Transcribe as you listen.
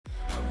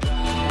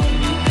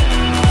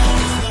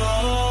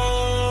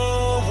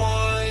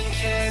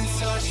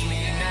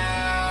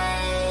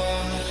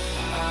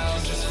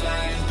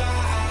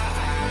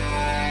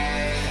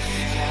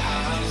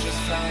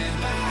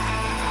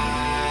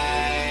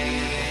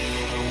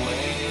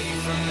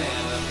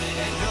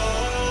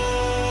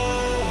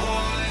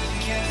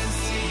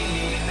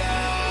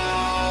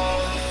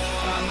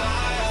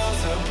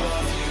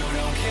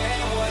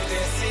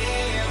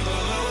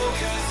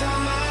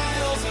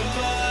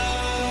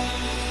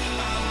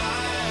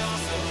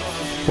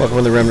Welcome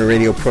to the Remnant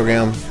Radio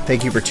program.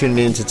 Thank you for tuning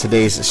in to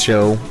today's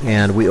show,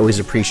 and we always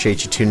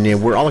appreciate you tuning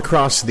in. We're all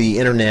across the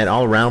internet,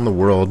 all around the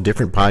world,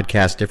 different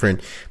podcasts,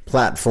 different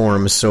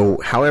platforms.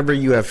 So however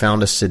you have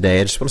found us today,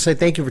 I just want to say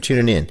thank you for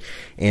tuning in.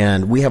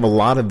 And we have a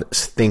lot of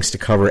things to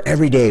cover.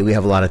 Every day we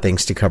have a lot of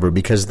things to cover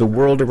because the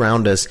world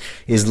around us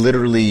is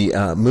literally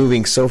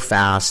moving so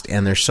fast,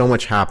 and there's so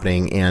much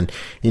happening. And,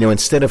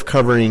 instead of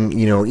covering,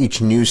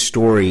 each news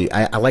story,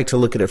 I like to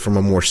look at it from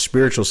a more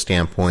spiritual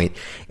standpoint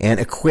and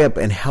equip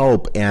and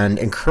help and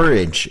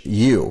encourage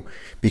you.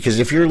 Because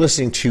if you're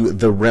listening to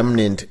the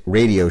Remnant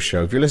Radio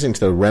show, if you're listening to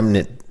the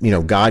Remnant,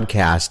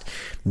 Godcast,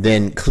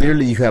 then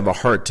clearly you have a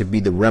heart to be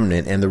the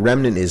remnant. And the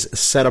remnant is a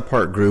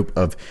set-apart group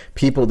of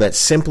people that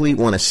simply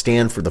want to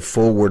stand for the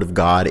full Word of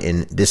God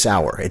in this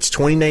hour. It's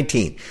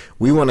 2019.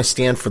 We want to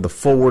stand for the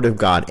full Word of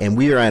God, and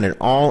we are at an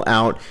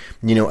all-out,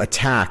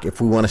 attack if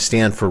we want to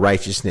stand for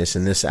righteousness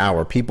in this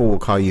hour. People will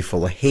call you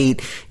full of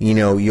hate.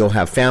 You'll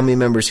have family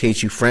members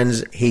hate you,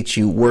 friends hate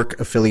you, work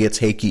affiliates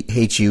hate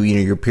you,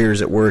 your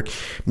peers at work,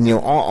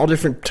 all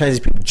different kinds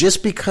of people,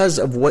 just because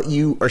of what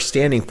you are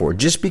standing for,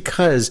 just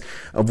because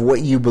of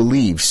what you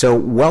believe. So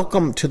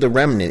welcome to the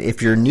remnant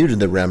if you're new to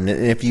the remnant,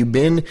 and if you've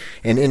been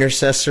an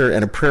intercessor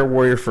and a prayer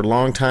warrior for a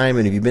long time,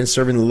 and if you've been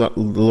serving the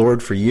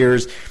Lord for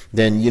years,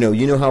 then you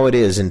know how it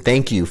is, and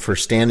thank you for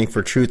standing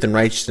for truth and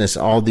righteousness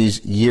all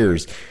these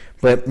years.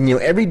 But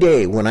every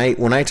day when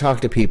I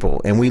talk to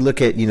people and we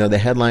look at the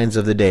headlines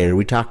of the day, or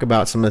we talk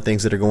about some of the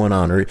things that are going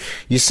on, or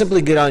you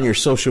simply get on your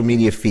social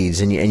media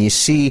feeds and you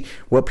see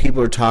what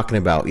people are talking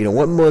about,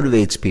 what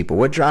motivates people,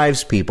 what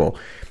drives people.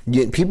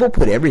 People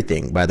put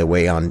everything, by the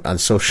way, on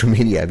social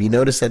media. Have you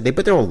noticed that? They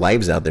put their whole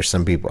lives out there,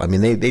 some people. I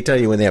mean, they tell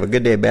you when they have a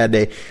good day, a bad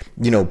day,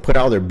 put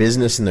all their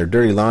business and their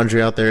dirty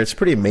laundry out there. It's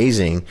pretty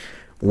amazing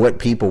what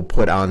people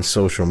put on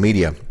social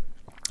media.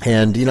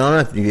 And, I don't know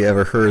if you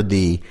ever heard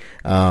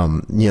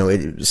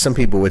some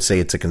people would say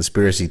it's a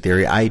conspiracy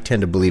theory. I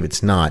tend to believe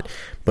it's not.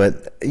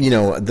 But,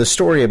 the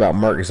story about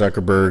Mark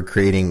Zuckerberg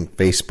creating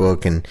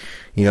Facebook, and,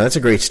 that's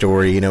a great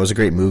story. It was a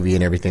great movie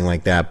and everything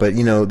like that. But,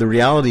 the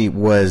reality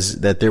was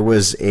that there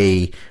was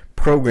a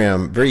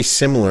program very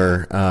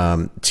similar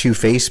to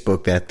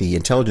Facebook that the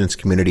intelligence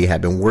community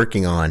had been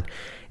working on.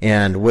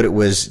 And what it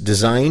was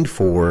designed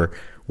for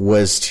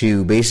was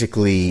to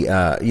basically,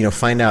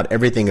 find out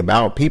everything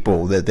about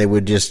people, that they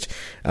would just,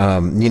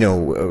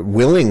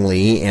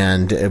 willingly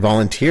and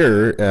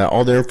volunteer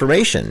all their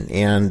information.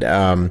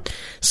 And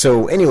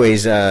so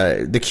anyways,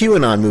 the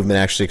QAnon movement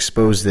actually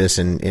exposed this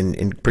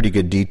in pretty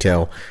good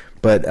detail.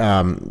 But,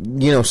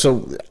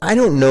 so I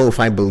don't know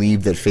if I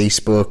believe that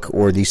Facebook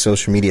or these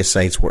social media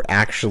sites were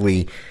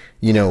actually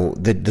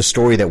the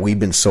story that we've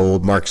been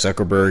sold. Mark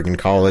Zuckerberg in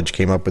college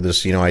came up with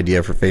this,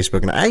 idea for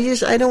Facebook. And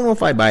I don't know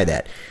if I buy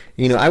that.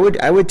 I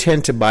would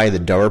tend to buy the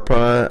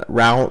DARPA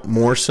route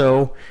more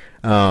so.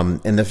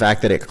 And the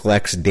fact that it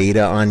collects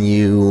data on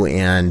you,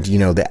 and,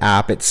 the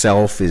app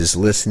itself is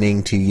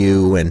listening to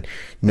you and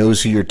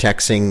knows who you're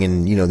texting,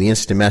 and, the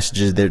instant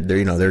messages,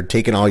 they're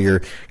taking all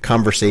your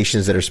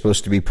conversations that are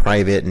supposed to be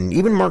private. And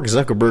even Mark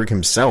Zuckerberg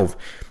himself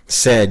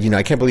said,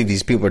 I can't believe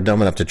these people are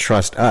dumb enough to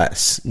trust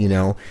us,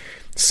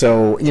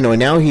 So, and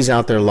now he's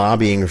out there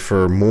lobbying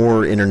for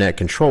more internet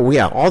control. Well,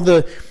 yeah, all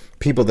the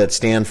people that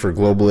stand for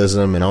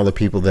globalism and all the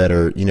people that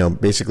are,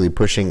 basically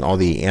pushing all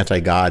the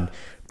anti-God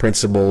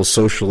principles,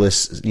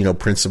 socialist,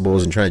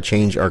 principles, and trying to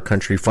change our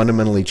country,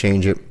 fundamentally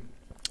change it,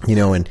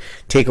 and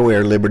take away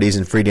our liberties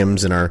and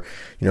freedoms and our,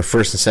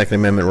 First and Second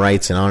Amendment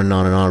rights, and on and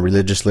on and on,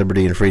 religious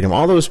liberty and freedom.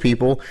 All those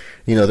people,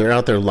 they're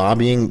out there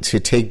lobbying to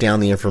take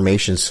down the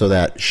information so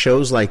that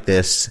shows like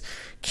this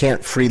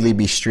can't freely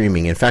be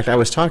streaming. In fact, I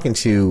was talking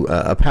to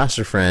a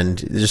pastor friend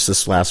just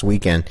this last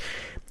weekend,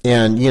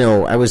 and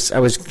I was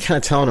kind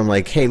of telling him,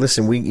 like, hey,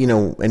 listen, we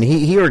and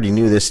he already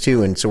knew this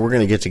too, and so we're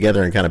going to get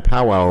together and kind of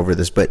powwow over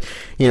this. But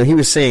he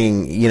was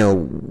saying,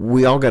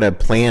 we all got to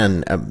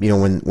plan,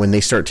 when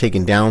they start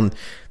taking down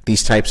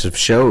these types of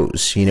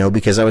shows,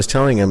 because I was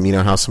telling him,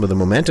 how some of the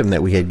momentum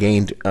that we had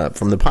gained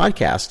from the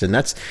podcast, and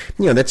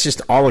that's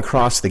just all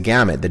across the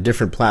gamut, the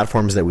different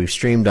platforms that we've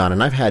streamed on.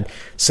 And I've had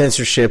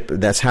censorship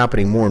that's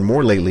happening more and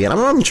more lately, and I'm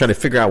not even trying to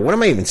figure out what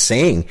am I even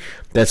saying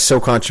that's so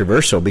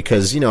controversial,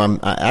 because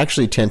I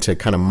actually tend to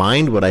kind of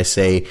mind what I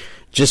say,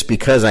 just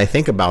because I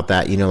think about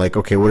that, like,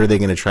 okay, what are they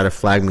going to try to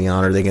flag me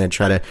on? Are they going to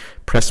try to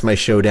press my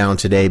show down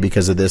today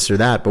because of this or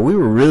that? But we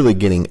were really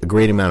getting a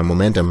great amount of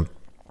momentum.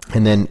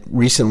 And then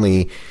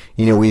recently,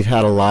 we've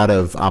had a lot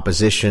of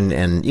opposition,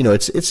 and,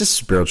 it's just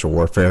spiritual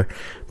warfare.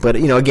 But,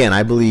 again,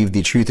 I believe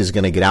the truth is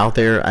going to get out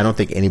there. I don't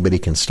think anybody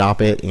can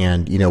stop it.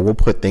 And, we'll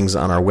put things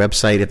on our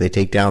website if they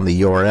take down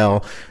the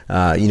URL.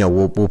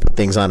 We'll put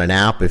things on an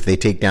app if they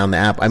take down the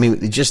app. I mean,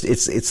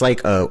 it's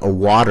like a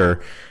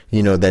water,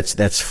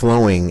 that's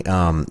flowing.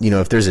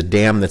 If there's a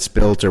dam that's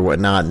built or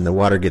whatnot and the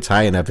water gets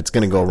high enough, it's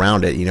going to go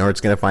around it, or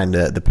it's going to find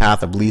the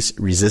path of least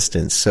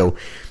resistance. So,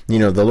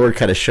 the Lord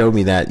kind of showed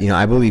me that,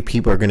 I believe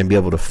people are going to be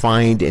able to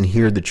find and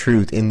hear the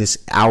truth in this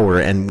hour.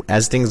 And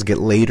as things get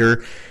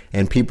later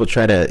and people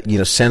try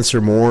to,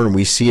 censor more, and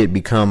we see it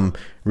become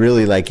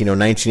really like,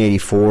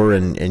 1984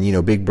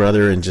 and Big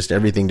Brother and just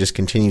everything just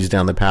continues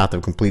down the path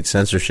of complete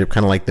censorship,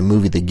 kind of like the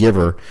movie The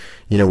Giver,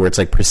 where it's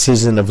like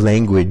precision of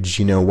language,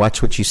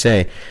 watch what you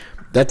say.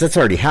 That's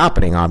already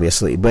happening,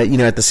 obviously. But,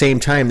 at the same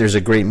time, there's a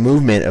great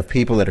movement of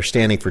people that are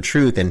standing for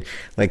truth and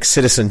like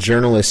citizen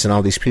journalists and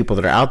all these people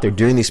that are out there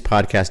doing these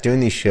podcasts, doing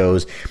these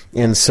shows.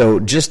 And so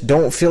just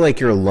don't feel like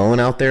you're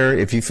alone out there.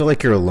 If you feel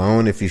like you're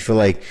alone, if you feel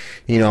like,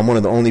 I'm one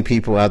of the only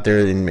people out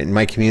there in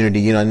my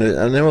community, I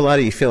know a lot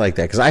of you feel like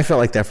that because I felt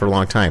like that for a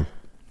long time,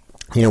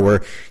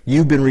 where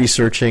you've been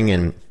researching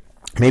and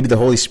maybe the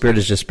Holy Spirit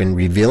has just been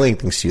revealing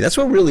things to you. That's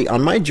what really,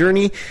 on my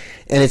journey,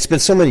 and it's been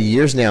so many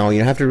years now, I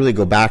have to really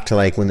go back to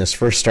like when this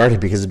first started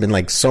because it's been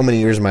like so many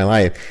years of my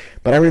life.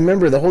 But I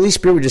remember the Holy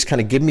Spirit would just kind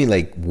of give me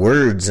like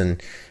words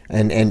and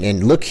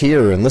look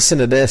here and listen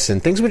to this,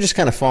 and things would just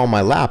kind of fall in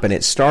my lap. And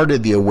it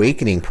started the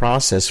awakening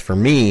process for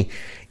me.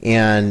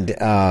 And,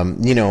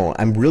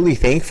 I'm really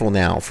thankful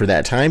now for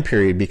that time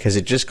period because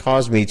it just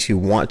caused me to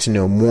want to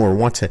know more,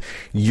 want to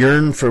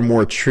yearn for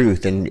more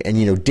truth and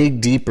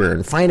dig deeper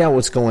and find out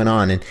what's going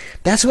on. And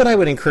that's what I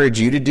would encourage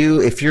you to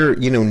do if you're,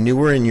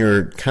 newer in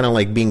your kind of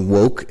like being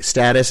woke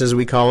status, as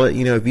we call it.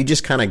 If you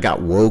just kind of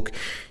got woke,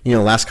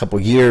 last couple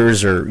of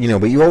years or,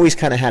 but you always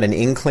kind of had an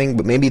inkling,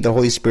 but maybe the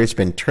Holy Spirit's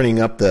been turning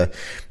up the,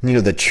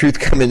 the truth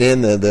coming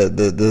in,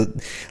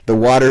 the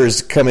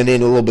water's coming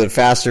in a little bit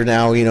faster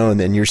now, and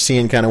then you're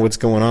seeing kind of what's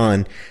going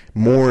on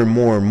more and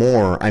more and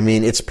more. I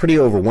mean, it's pretty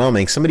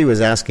overwhelming. Somebody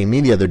was asking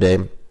me the other day,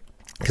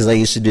 because I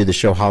used to do the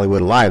show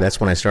Hollywood Alive. That's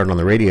when I started on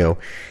the radio,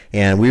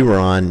 and we were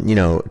on,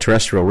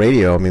 terrestrial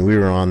radio. I mean, we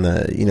were on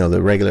the,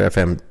 the regular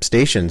FM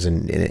stations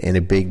in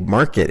a big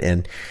market,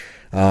 and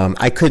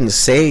I couldn't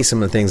say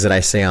some of the things that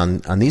I say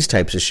on these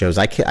types of shows.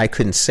 I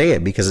couldn't say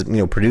it because,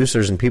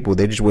 producers and people,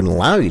 they just wouldn't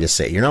allow you to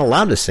say it. You're not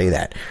allowed to say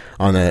that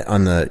on the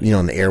on the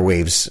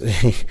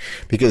airwaves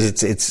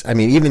because it's, I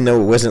mean, even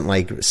though it wasn't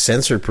like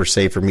censored per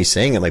se for me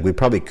saying it, like we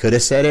probably could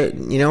have said it,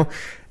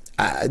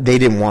 they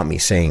didn't want me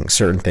saying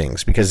certain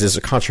things because it's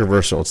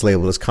controversial. It's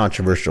labeled as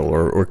controversial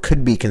or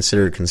could be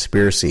considered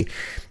conspiracy.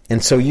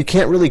 And so you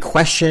can't really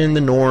question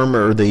the norm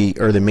or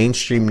the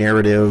mainstream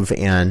narrative,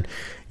 and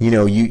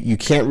you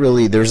can't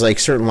really, there's like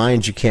certain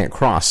lines you can't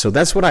cross. So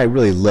that's what I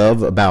really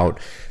love about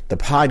the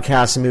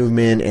podcast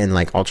movement and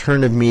like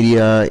alternative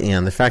media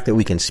and the fact that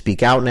we can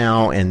speak out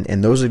now,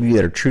 and those of you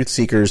that are truth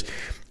seekers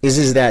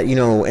is that,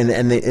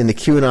 and the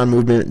QAnon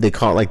movement, they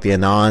call it like the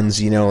Anons,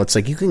 it's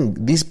like you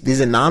can, these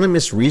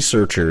anonymous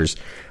researchers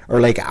are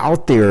like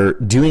out there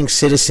doing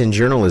citizen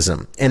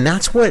journalism. And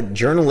that's what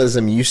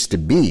journalism used to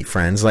be,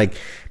 friends. Like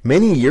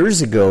many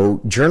years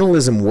ago,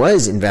 journalism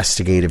was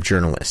investigative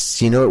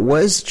journalists. It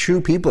was true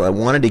people that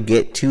wanted to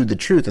get to the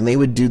truth, and they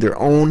would do their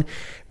own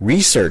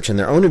research and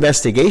their own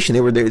investigation. They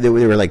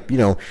were like,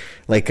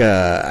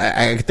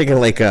 I think of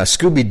like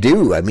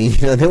Scooby-Doo. I mean,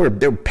 they were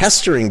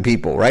pestering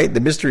people, right? The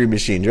mystery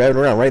machine driving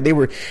around, right? They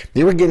were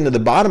getting to the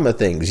bottom of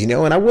things,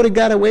 and I would have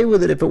got away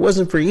with it if it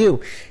wasn't for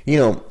you.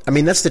 I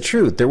mean, that's the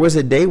truth. There was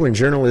a day when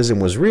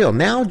journalism was real.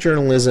 Now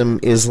journalism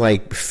is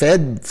like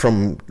fed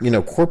from,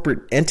 corporate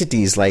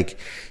entities like,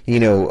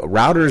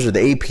 routers or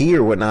the AP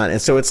or whatnot. And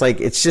so it's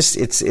like,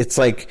 it's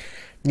like,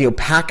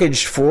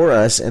 packaged for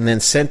us and then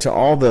sent to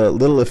all the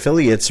little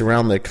affiliates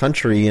around the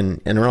country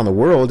and around the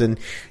world. And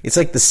it's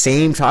like the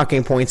same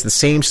talking points, the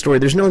same story.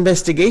 There's no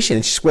investigation.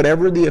 It's just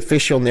whatever the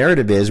official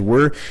narrative is.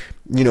 We're,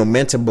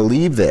 meant to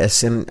believe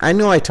this. And I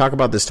know I talk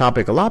about this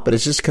topic a lot, but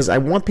it's just because I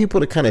want people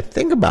to kind of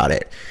think about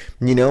it,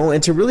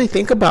 and to really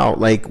think about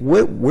like,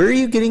 where are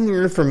you getting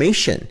your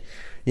information?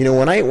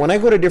 When I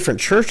go to different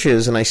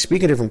churches and I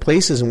speak in different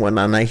places and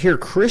whatnot, and I hear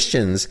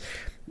Christians,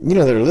 that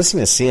are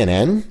listening to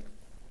CNN,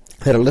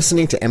 that are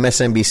listening to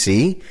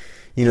MSNBC,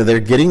 they're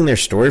getting their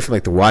story from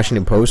like the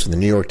Washington Post or the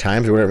New York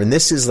Times or whatever, and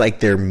this is like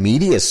their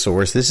media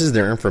source, this is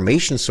their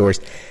information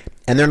source,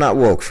 and they're not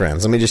woke,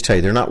 friends. Let me just tell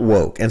you, they're not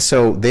woke. And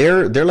so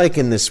they're like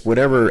in this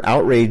whatever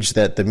outrage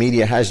that the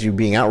media has you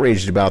being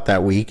outraged about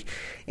that week,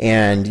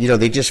 and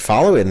they just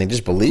follow it and they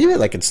just believe it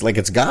like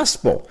it's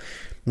gospel.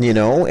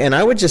 And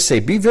I would just say,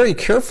 be very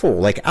careful.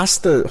 Like,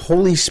 ask the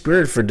Holy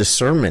Spirit for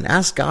discernment.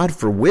 Ask God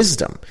for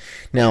wisdom.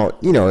 Now,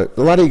 a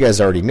lot of you guys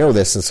already know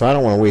this, and so I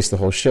don't want to waste the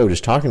whole show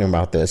just talking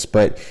about this,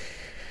 but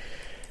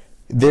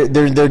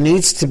there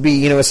needs to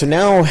be, so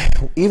now,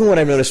 even what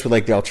I've noticed with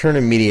like the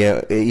alternative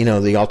media,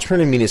 the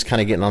alternative media is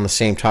kind of getting on the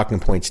same talking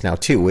points now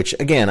too, which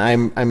again,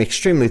 I'm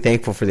extremely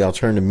thankful for the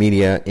alternative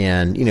media.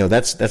 And,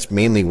 that's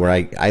mainly where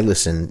I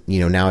listen,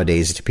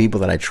 nowadays to people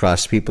that I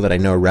trust, people that I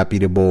know are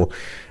reputable,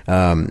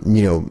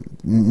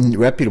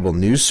 reputable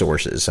news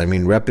sources. I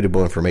mean,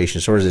 reputable information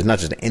sources, not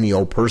just any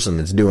old person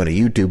that's doing a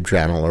YouTube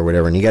channel or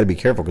whatever. And you got to be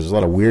careful because there's a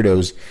lot of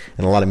weirdos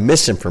and a lot of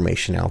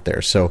misinformation out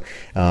there. So,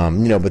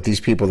 but these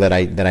people that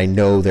I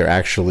know, they're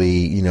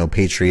actually,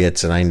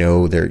 patriots, and I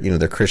know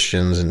they're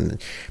Christians,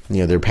 and,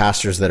 they're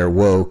pastors that are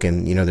woke,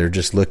 and, they're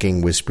just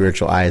looking with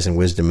spiritual eyes and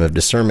wisdom of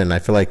discernment. And I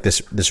feel like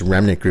this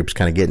remnant group's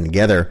kind of getting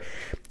together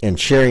and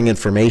sharing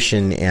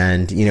information,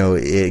 and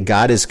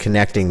God is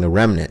connecting the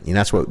remnant.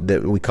 That's what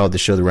we call the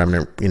show, the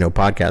Remnant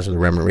podcast, or the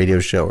Remnant radio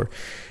show, or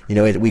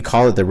we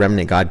call it the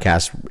Remnant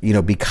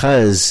Godcast,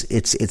 because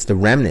it's the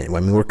remnant. I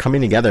mean, we're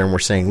coming together and we're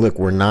saying, look,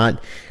 we're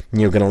not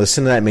going to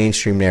listen to that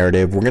mainstream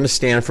narrative. We're going to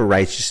stand for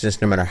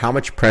righteousness no matter how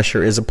much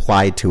pressure is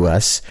applied to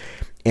us.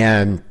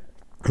 And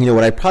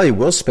what I probably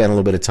will spend a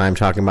little bit of time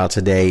talking about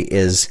today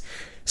is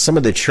some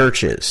of the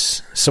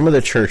churches,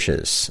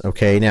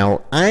 okay?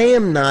 Now, I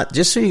am not,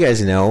 just so you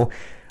guys know,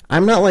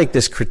 I'm not like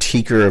this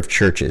critiquer of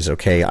churches,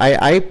 okay?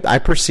 I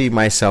perceive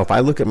myself, I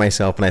look at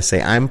myself and I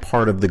say, I'm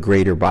part of the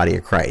greater body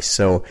of Christ.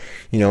 So,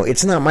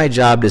 it's not my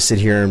job to sit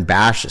here and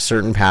bash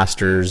certain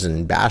pastors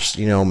and bash,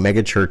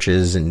 mega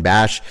churches and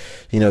bash,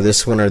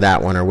 this one or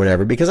that one or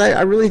whatever, because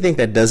I really think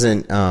that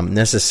doesn't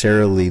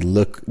necessarily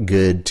look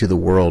good to the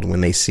world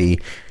when they see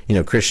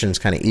Christians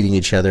kind of eating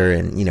each other,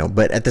 and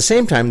but at the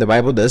same time, the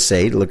Bible does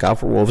say to look out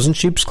for wolves in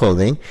sheep's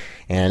clothing,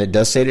 and it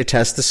does say to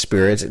test the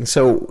spirits. And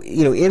so,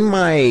 in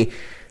my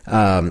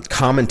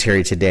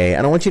commentary today,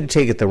 I don't want you to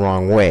take it the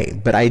wrong way,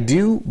 but I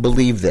do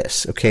believe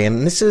this, okay?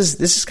 And this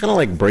is kind of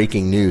like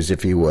breaking news,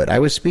 if you would. I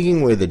was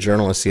speaking with a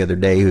journalist the other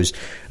day who's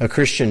a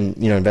Christian,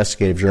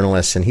 investigative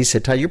journalist, and he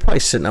said, Todd, you're probably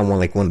sitting on one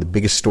of the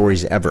biggest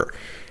stories ever.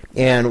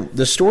 And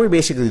the story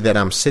basically that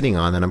I'm sitting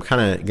on, and I'm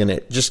kind of going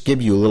to just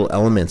give you little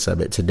elements of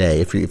it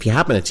today. If you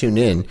happen to tune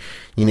in,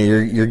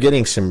 you're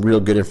getting some real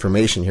good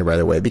information here, by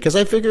the way, because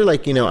I figure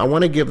I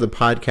want to give the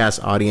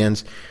podcast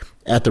audience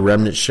at the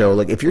Remnant Show,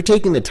 if you're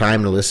taking the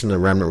time to listen to the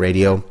Remnant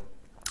Radio,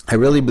 I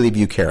really believe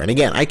you care. And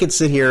again, I could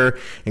sit here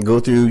and go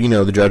through,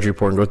 the Drudge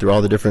Report and go through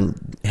all the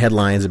different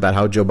headlines about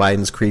how Joe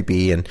Biden's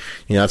creepy, and,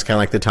 it's kind of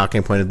like the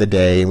talking point of the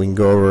day. And we can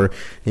go over,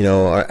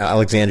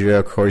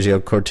 Alexandria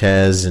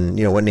Ocasio-Cortez and,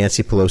 what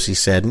Nancy Pelosi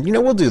said. And,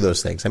 we'll do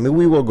those things. I mean,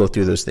 we will go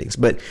through those things.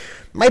 But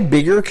my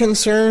bigger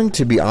concern,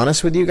 to be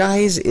honest with you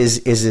guys,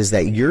 is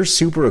that you're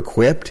super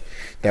equipped,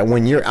 that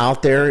when you're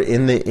out there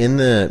in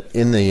the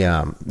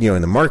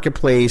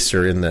marketplace,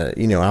 or in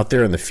the, out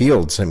there in the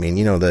fields, I mean,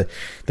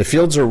 the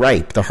fields are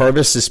ripe, the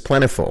harvest is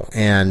plentiful,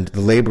 and the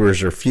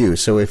laborers are few.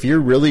 So if you're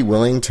really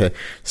willing to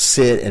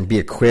sit and be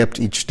equipped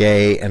each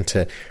day and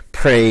to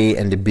pray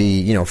and to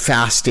be,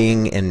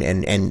 fasting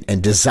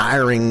and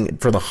desiring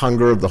for the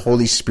hunger of the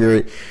Holy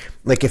Spirit,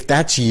 if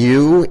that's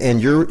you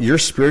and you're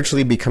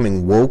spiritually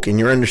becoming woke, and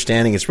you're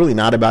understanding it's really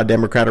not about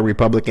Democrat or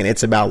Republican,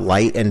 it's about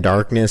light and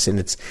darkness, and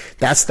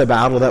that's the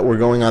battle that we're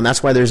going on.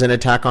 That's why there's an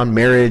attack on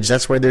marriage.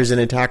 That's why there's an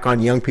attack on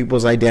young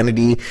people's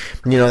identity.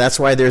 That's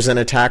why there's an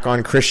attack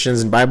on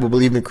Christians and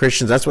Bible-believing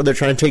Christians. That's why they're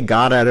trying to take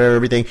God out of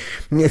everything.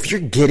 I mean, if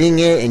you're getting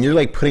it and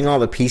you're putting all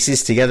the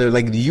pieces together,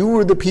 you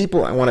are the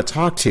people I want to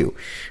talk to,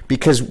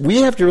 because we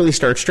have to really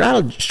start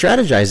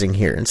strategizing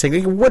here and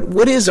saying,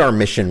 what is our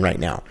mission right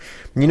now?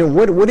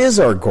 What is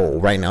our goal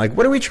right now?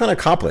 What are we trying to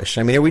accomplish?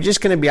 I mean, are we just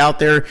going to be out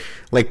there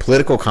like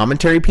political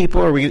commentary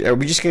people? Are we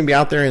just going to be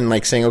out there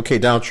and saying, okay,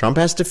 Donald Trump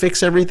has to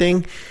fix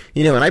everything?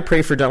 And I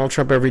pray for Donald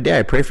Trump every day.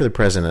 I pray for the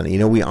president.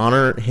 We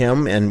honor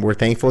him, and we're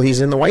thankful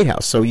he's in the White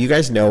House. So you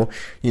guys know,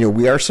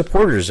 we are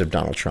supporters of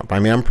Donald Trump. I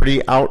mean, I'm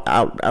pretty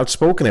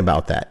outspoken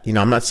about that.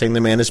 I'm not saying the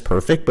man is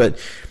perfect, but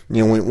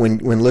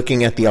when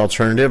looking at the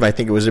alternative, I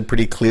think it was a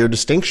pretty clear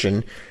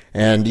distinction.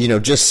 And,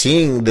 just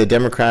seeing the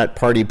Democrat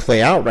Party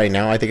play out right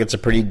now, I think it's a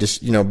pretty,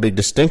 big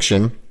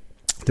distinction.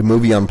 The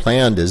movie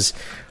Unplanned is,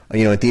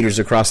 in theaters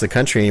across the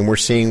country, and we're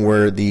seeing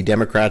where the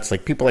Democrats,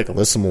 people like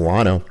Alyssa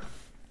Milano,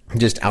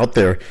 just out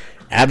there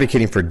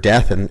advocating for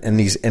death, and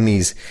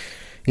these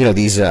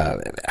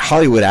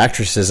Hollywood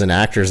actresses and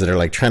actors that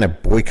are trying to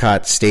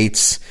boycott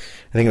states.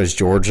 I think it was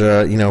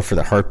Georgia, for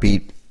the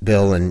heartbeat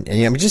bill, and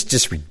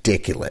just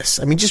ridiculous.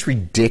 I mean, just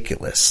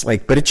ridiculous.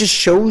 But it just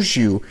shows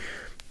you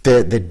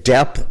the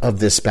depth of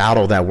this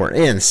battle that we're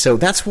in. So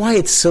that's why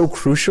it's so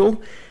crucial,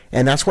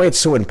 and that's why it's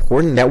so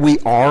important that we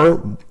are,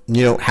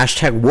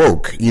 hashtag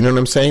woke. You know what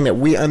I'm saying? That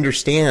we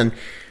understand,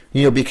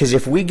 because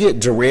if we get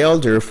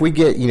derailed, or if we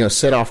get,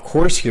 set off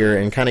course here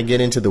and kind of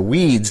get into the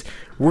weeds,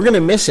 we're going to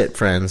miss it,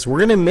 friends. We're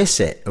going to miss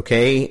it,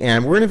 okay?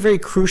 And we're in a very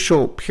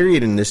crucial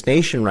period in this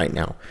nation right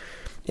now.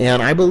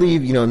 And I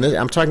believe,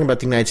 I'm talking about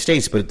the United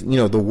States, but,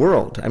 the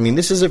world. I mean,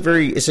 this is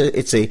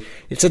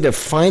it's a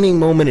defining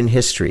moment in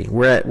history.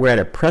 We're at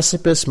a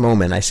precipice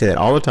moment. I say that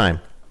all the time.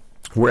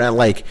 We're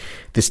at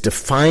this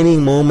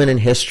defining moment in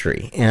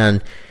history.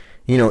 And,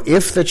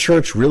 if the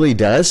church really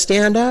does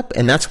stand up,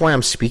 and that's why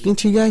I'm speaking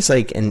to you guys,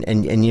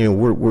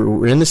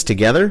 we're in this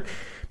together.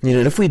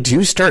 And if we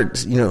do start,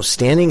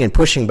 standing and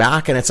pushing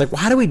back, and it's well,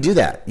 how do we do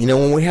that?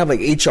 When we have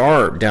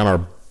HR down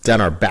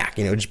our back,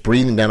 just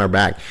breathing down our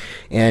back.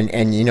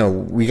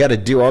 And we got to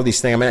do all these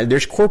things. I mean,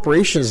 there's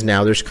corporations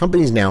now, there's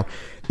companies now,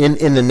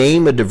 in the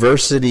name of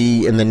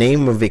diversity, in the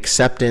name of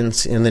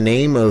acceptance, in the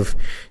name of,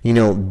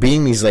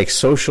 being these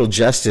social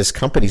justice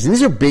companies. And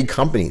these are big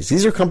companies.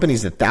 These are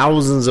companies that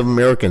thousands of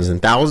Americans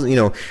and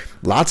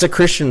lots of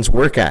Christians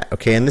work at.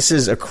 Okay. And this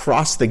is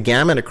across the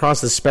gamut, across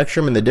the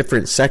spectrum, in the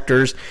different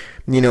sectors,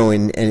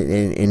 in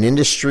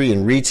industry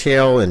and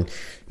retail and,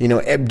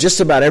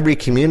 just about every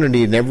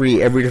community and every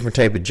different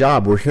type of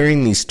job, we're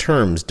hearing these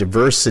terms,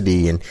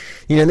 diversity, and,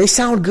 they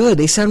sound good.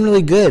 They sound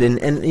really good.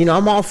 And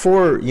I'm all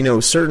for,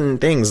 certain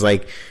things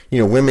like,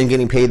 women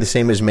getting paid the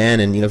same as men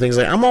and, things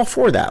like, I'm all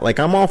for that. Like,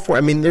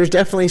 there's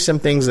definitely some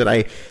things that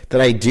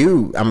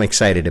I'm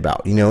excited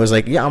about, it's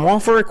like, yeah, I'm all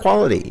for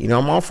equality.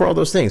 I'm all for all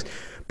those things.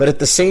 But at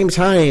the same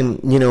time,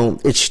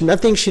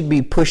 nothing should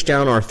be pushed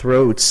down our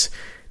throats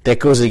that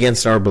goes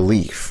against our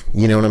belief.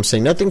 You know what I'm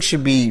saying? Nothing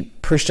should be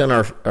pushed down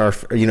our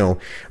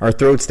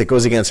throats that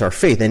goes against our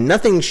faith. And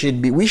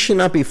we should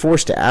not be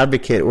forced to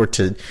advocate or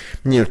to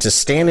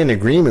stand in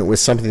agreement with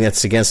something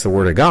that's against the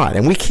Word of God.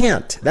 And we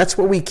can't. That's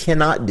what we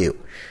cannot do.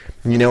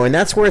 And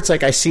that's where it's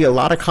like I see a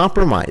lot of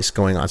compromise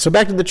going on. So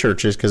back to the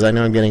churches, because I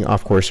know I'm getting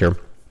off course here.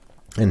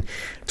 And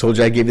I told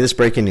you I'd give you this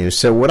breaking news.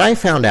 So what I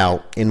found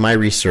out in my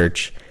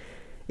research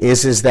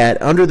is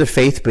that under the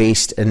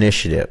faith-based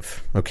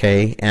initiative,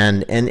 okay,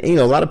 and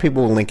a lot of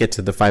people will link it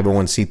to the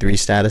 501c3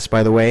 status,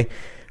 by the way,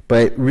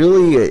 but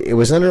really it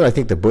was under, I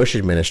think, the Bush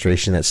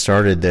administration that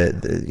started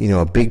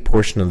a big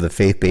portion of the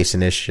faith-based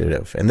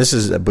initiative, and this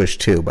is Bush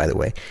 2, by the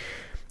way,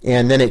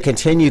 and then it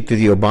continued through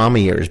the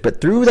Obama years.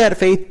 But through that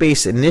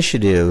faith-based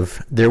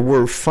initiative, there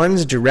were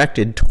funds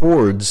directed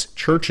towards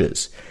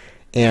churches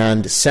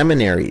and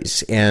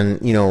seminaries and,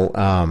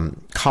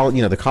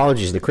 the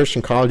colleges, the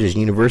Christian colleges,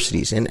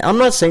 universities. And I'm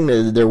not saying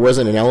that there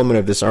wasn't an element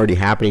of this already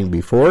happening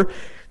before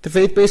the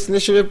faith-based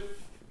initiative,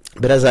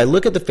 but as I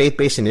look at the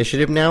faith-based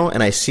initiative now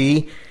and I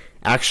see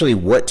actually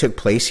what took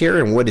place here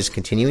and what is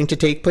continuing to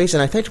take place,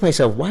 and I think to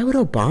myself, why would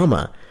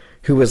Obama,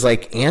 who was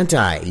like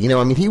anti,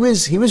 he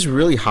was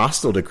really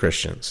hostile to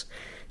Christians.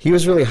 He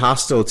was really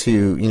hostile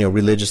to,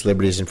 religious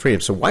liberties and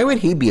freedom. So why would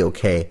he be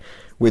okay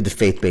with the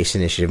faith-based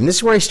initiative? And this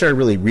is where I started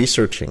really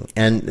researching.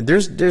 And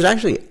there's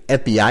actually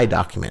FBI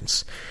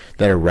documents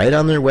that are right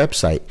on their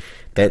website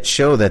that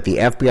show that the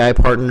FBI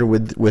partnered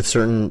with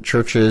certain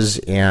churches,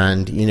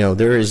 and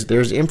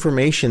there's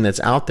information that's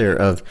out there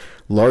of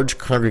large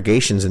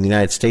congregations in the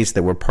United States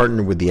that were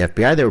partnered with the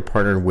FBI, that were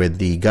partnered with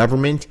the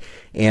government,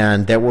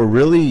 and that were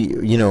really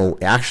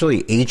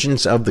actually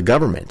agents of the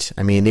government.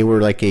 I mean, they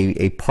were like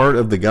a part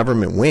of the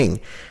government wing.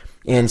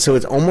 And so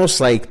it's almost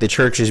like the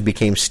churches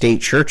became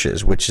state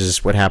churches, which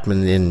is what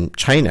happened in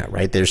China,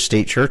 right? There's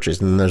state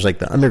churches, and then there's like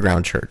the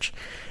underground church.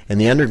 And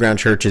the underground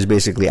church is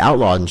basically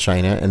outlawed in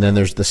China, and then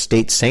there's the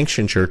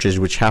state-sanctioned churches,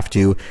 which have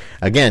to,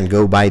 again,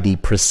 go by the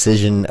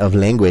precision of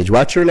language.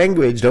 Watch your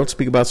language, don't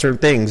speak about certain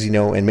things,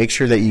 and make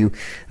sure that you,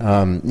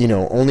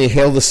 only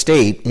hail the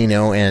state,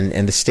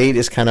 and the state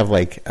is kind of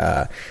like,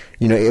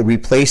 it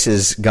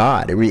replaces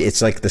God.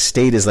 It's like the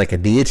state is like a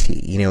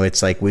deity.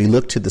 It's like we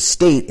look to the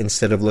state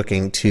instead of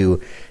looking to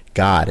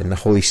God and the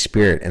Holy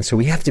Spirit. And so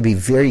we have to be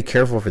very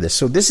careful for this.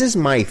 So this is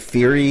my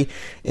theory.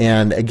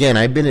 And again,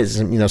 I've been at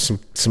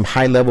some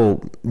high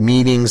level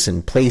meetings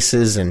and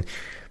places and,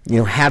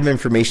 have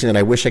information that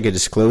I wish I could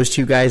disclose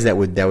to you guys that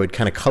would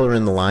kind of color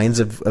in the lines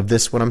of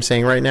this, what I'm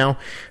saying right now.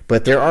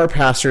 But there are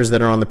pastors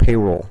that are on the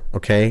payroll.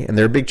 Okay. And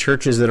there are big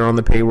churches that are on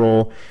the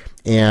payroll.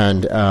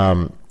 And,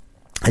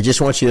 I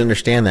just want you to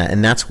understand that,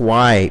 and that's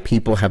why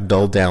people have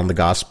dulled down the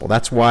gospel.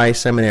 That's why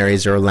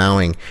seminaries are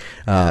allowing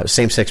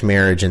same-sex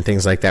marriage and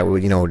things like that,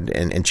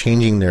 and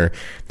changing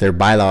their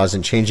bylaws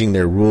and changing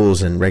their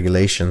rules and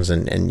regulations,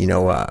 and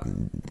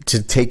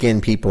to take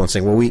in people and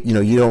saying, well,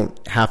 you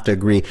don't have to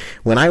agree.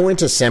 When I went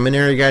to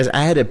seminary, guys,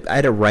 I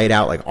had to write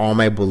out like all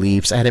my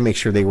beliefs. I had to make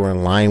sure they were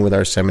in line with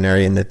our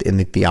seminary and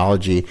the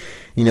theology.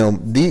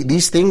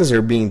 These things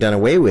are being done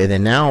away with,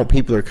 and now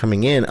people are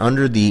coming in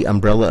under the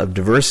umbrella of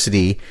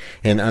diversity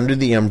and under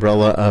the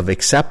umbrella of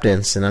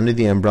acceptance and under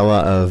the umbrella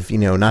of,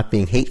 not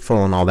being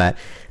hateful and all that.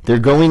 They're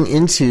going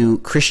into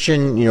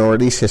Christian, or at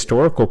least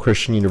historical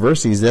Christian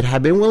universities that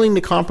have been willing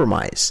to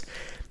compromise.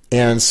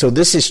 And so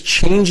this is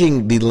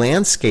changing the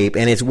landscape,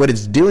 and what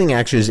it's doing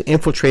actually is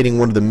infiltrating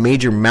one of the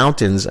major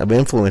mountains of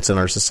influence in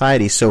our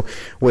society. So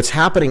what's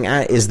happening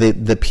is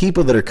that the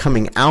people that are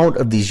coming out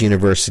of these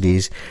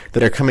universities,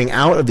 that are coming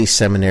out of these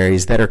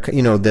seminaries, that are,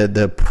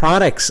 the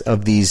products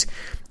of these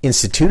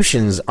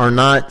institutions are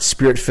not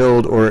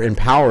spirit-filled or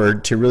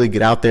empowered to really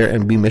get out there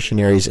and be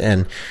missionaries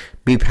and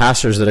be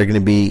pastors that are going to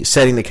be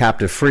setting the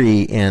captive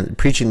free and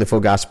preaching the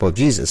full gospel of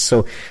Jesus.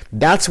 So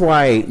that's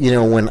why,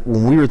 when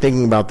we were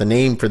thinking about the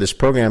name for this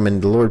program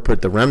and the Lord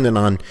put the Remnant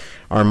on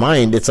our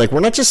mind, it's like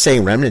we're not just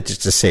saying Remnant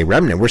just to say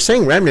Remnant. We're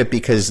saying Remnant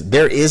because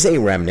there is a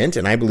remnant,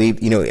 and I believe,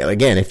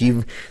 again, if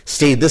you've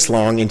stayed this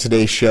long in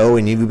today's show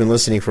and you've been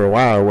listening for a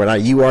while or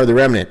whatnot, you are the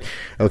remnant,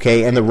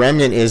 okay? And the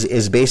remnant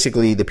is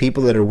basically the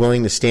people that are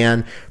willing to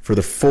stand for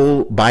the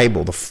full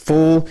Bible, the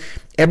full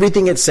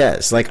everything it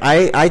says. Like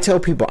I tell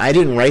people, I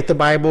didn't write the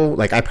Bible.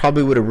 Like I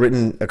probably would have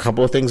written a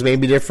couple of things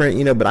maybe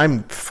different, but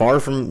I'm far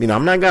from,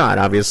 I'm not God,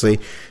 obviously.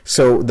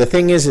 So the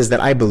thing is that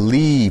I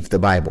believe the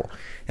Bible,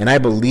 and I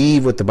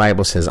believe what the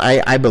Bible says.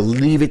 I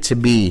believe it to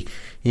be,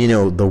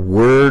 the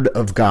Word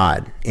of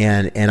God,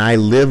 and I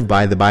live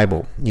by the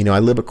Bible. I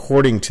live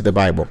according to the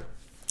Bible,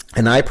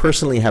 and I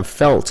personally have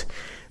felt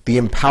the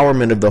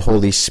empowerment of the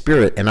Holy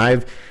Spirit, and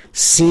I've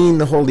seeing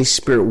the Holy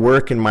Spirit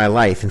work in my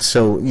life. And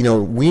so,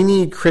 we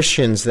need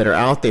Christians that are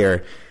out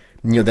there,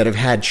 that have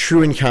had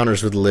true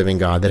encounters with the living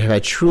God, that have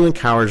had true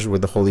encounters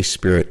with the Holy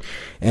Spirit,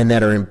 and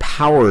that are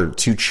empowered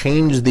to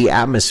change the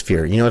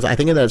atmosphere. I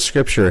think of that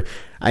scripture,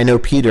 I know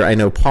Peter, I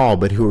know Paul,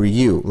 but who are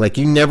you? Like,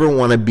 you never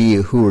want to be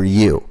a who are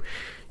you.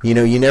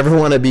 You never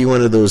want to be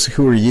one of those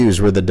who are yous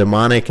where the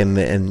demonic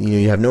and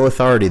you have no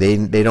authority.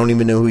 They don't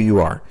even know who you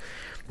are.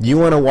 You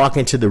want to walk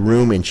into the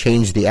room and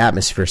change the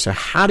atmosphere. So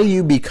how do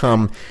you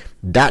become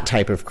that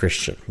type of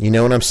Christian? You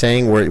know what I'm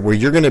saying? Where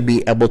you're going to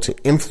be able to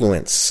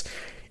influence.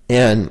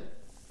 And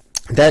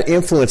that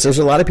influence, there's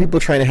a lot of people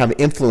trying to have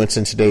influence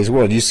in today's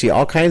world. You see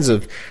all kinds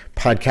of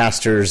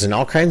podcasters and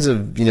all kinds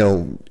of,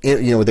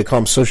 what they call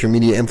them social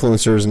media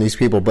influencers and these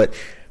people. But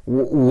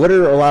what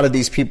are a lot of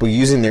these people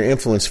using their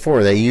influence for?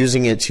 Are they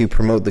using it to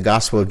promote the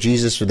gospel of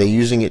Jesus? Are they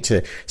using it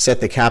to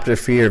set the captive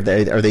free? Are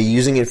they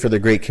using it for the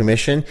Great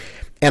Commission?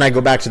 And I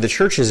go back to the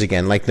churches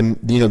again, like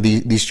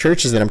these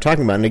churches that I'm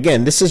talking about. And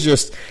again, this is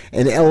just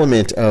an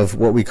element of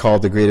what we call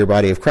the greater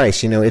body of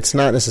Christ. It's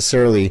not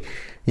necessarily,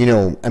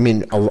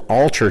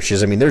 all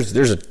churches.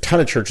 There's a ton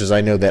of churches I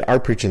know that are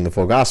preaching the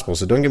full gospel.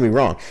 So don't get me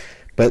wrong.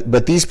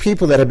 But these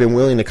people that have been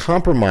willing to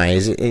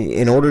compromise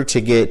in order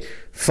to get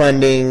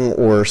funding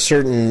or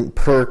certain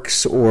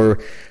perks or,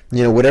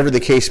 whatever the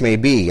case may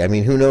be.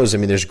 Who knows?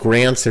 There's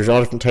grants, there's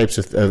all different types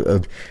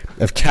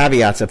of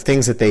caveats of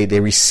things that they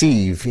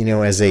receive,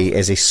 as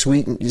a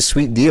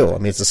sweet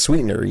deal. It's a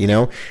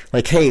sweetener,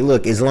 like, hey,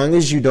 look, as long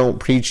as you don't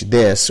preach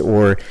this,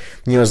 or,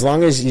 as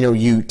long as,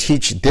 you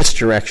teach this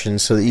direction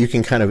so that you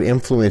can kind of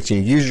influence,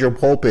 use your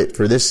pulpit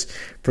for this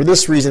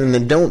reason, and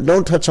then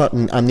don't touch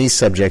on these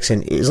subjects.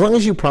 And as long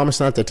as you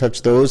promise not to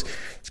touch those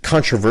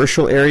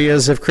controversial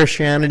areas of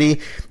Christianity,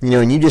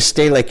 and you just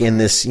stay like in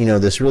this,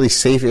 this really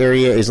safe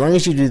area, as long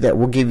as you do that,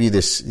 we'll give you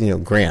this,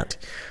 grant.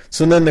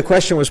 So then the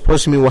question was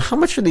posed to me, well, how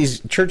much are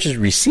these churches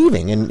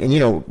receiving? And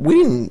we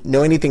didn't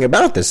know anything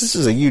about this. This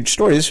is a huge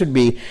story. This would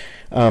be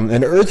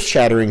an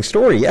earth-shattering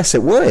story. Yes,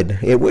 it would.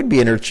 It would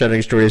be an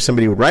earth-shattering story if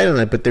somebody would write on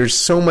it, but there's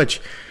so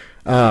much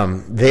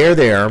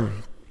there.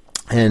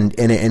 And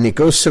it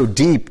goes so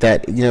deep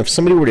that, if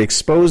somebody were to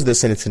expose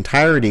this in its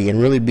entirety and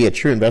really be a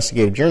true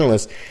investigative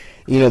journalist,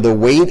 the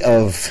weight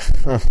of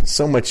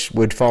so much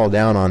would fall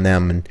down on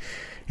them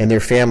and their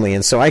family.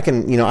 And so I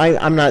can,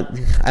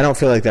 I don't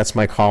feel like that's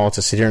my call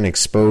to sit here and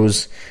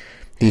expose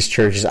these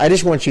churches. I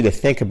just want you to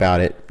think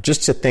about it,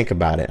 just to think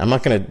about it. I'm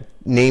not going to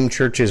name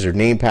churches or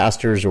name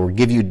pastors or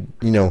give you,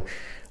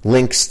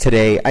 links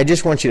today. I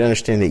just want you to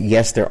understand that,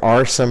 yes, there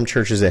are some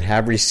churches that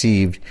have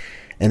received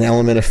an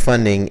element of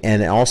funding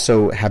and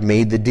also have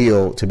made the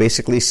deal to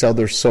basically sell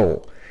their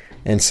soul.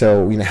 And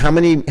so, how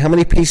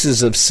many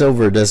pieces of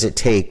silver does it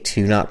take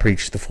to not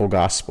preach the full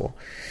gospel?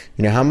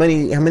 How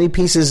many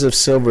pieces of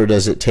silver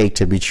does it take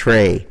to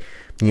betray,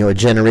 a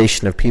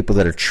generation of people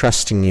that are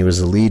trusting you as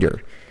a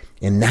leader?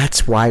 And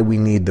that's why we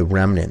need the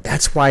remnant.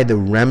 That's why the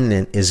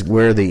remnant is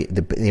where the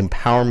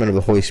empowerment of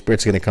the Holy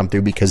Spirit's going to come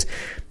through, because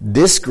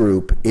this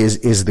group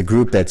is the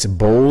group that's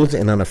bold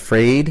and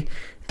unafraid.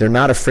 They're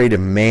not afraid of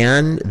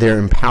man. They're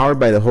empowered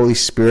by the Holy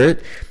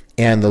Spirit.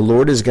 And the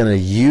Lord is going to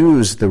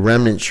use the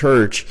remnant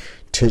church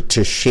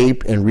to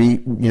shape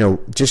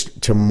and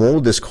just to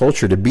mold this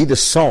culture, to be the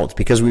salt,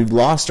 because we've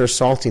lost our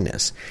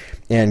saltiness.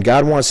 And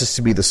God wants us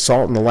to be the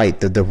salt and the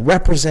light, the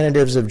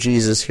representatives of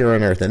Jesus here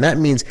on earth. And that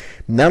means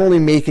not only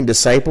making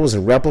disciples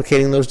and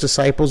replicating those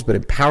disciples, but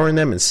empowering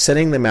them and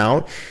sending them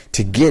out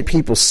to get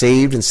people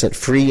saved and set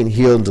free and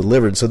healed and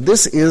delivered. So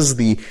this is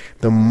the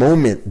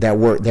moment that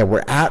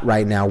we're at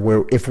right now,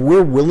 where if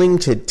we're willing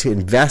to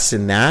invest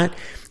in that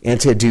and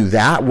to do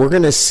that, we're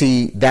going to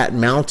see that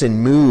mountain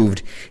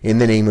moved in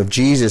the name of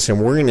Jesus,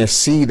 and we're going to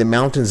see the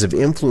mountains of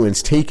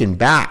influence taken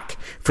back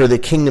for the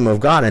kingdom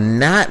of God,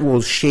 and that will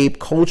shape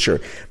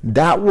culture.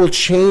 That will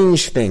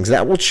change things.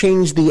 That will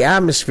change the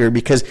atmosphere,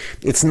 because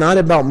it's not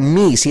about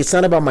me. See, it's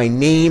not about my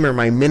name or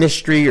my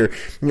ministry or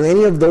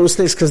any of those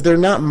things, because they're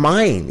not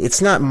mine.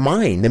 It's not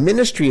mine. The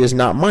ministry is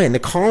not mine. The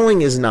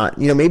calling is not,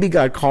 maybe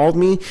God called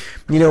me,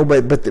 but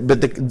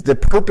the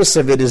purpose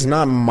of it is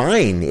not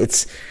mine.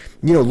 It's,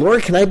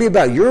 Lord, can I be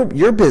about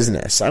your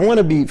business? I want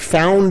to be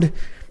found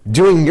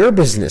doing your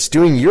business,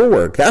 doing your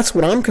work. That's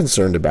what I'm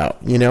concerned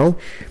about,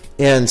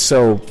 And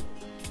so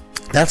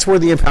that's where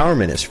the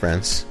empowerment is,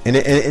 friends. And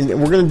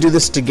we're going to do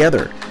this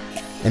together.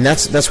 And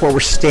that's why we're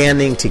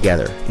standing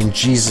together in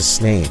Jesus'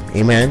 name.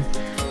 Amen.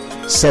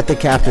 Set the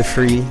captive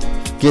free.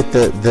 Get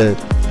the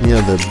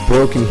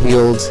broken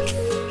healed,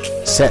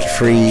 set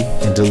free,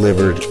 and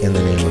delivered in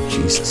the name of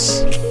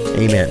Jesus.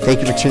 Amen.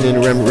 Thank you for tuning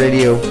in to Remnant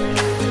Radio.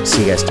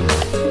 See you guys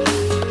tomorrow.